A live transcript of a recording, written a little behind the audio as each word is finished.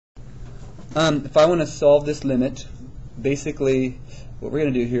If I want to solve this limit, basically what we're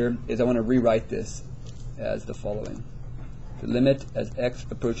going to do here is I want to rewrite this as the following. The limit as x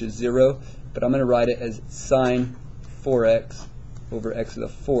approaches 0, but I'm going to write it as sine 4x over x to the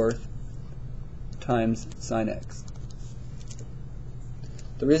fourth times sine x.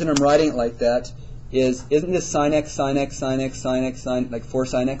 The reason I'm writing it like that is, isn't this sine x, sine x, sine x, sine x, sine, like 4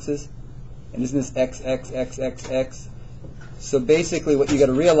 sine x's? And isn't this x, x, x, x, x? So basically what you got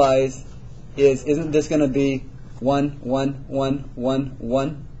to realize is, isn't this going to be 1, 1, 1, 1,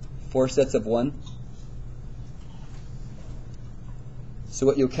 1? 4 sets of 1. So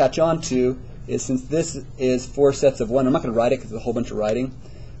what you'll catch on to is, since this is 4 sets of 1, I'm not going to write it because it's a whole bunch of writing,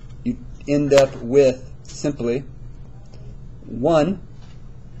 you end up with simply 1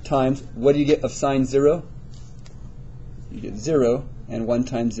 times, what do you get of sine 0? You get 0, and 1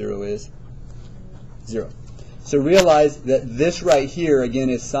 times 0 is 0. So realize that this right here, again,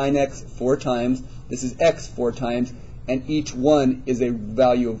 is sine x 4 times, this is x 4 times, and each one is a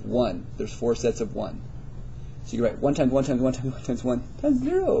value of 1. There's 4 sets of 1. So you write 1 times 1 times 1 times 1 times 1 times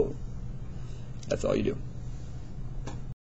 0. That's all you do.